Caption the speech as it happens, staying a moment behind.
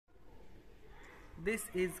This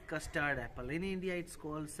is custard apple. In India it's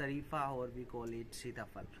called sharifa, or we call it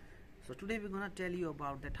sitafal. So today we're gonna tell you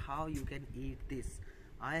about that how you can eat this.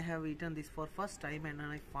 I have eaten this for first time and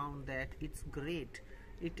I found that it's great.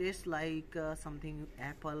 It tastes like something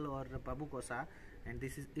apple or babu kosa, and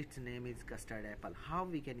this is its name is custard apple. How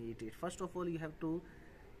we can eat it? First of all, you have to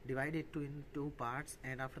divide it in two parts,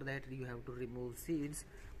 and after that you have to remove seeds.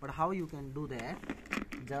 But how you can do that?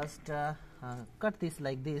 Just cut this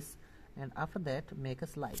like this, and after that make a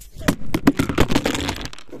slice.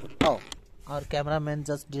 Oh, our cameraman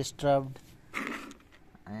just disturbed,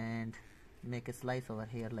 and make a slice over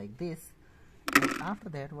here like this. And after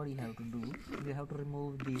that, what you have to do, you have to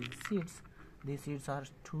remove these seeds. These seeds are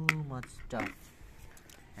too much tough.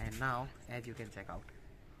 And now, as you can check out,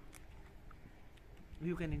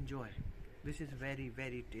 you can enjoy. This is very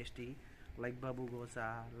very tasty, like babu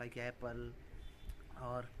gosa, like apple,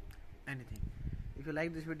 or anything. If you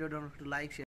like this video, don't forget to like, share.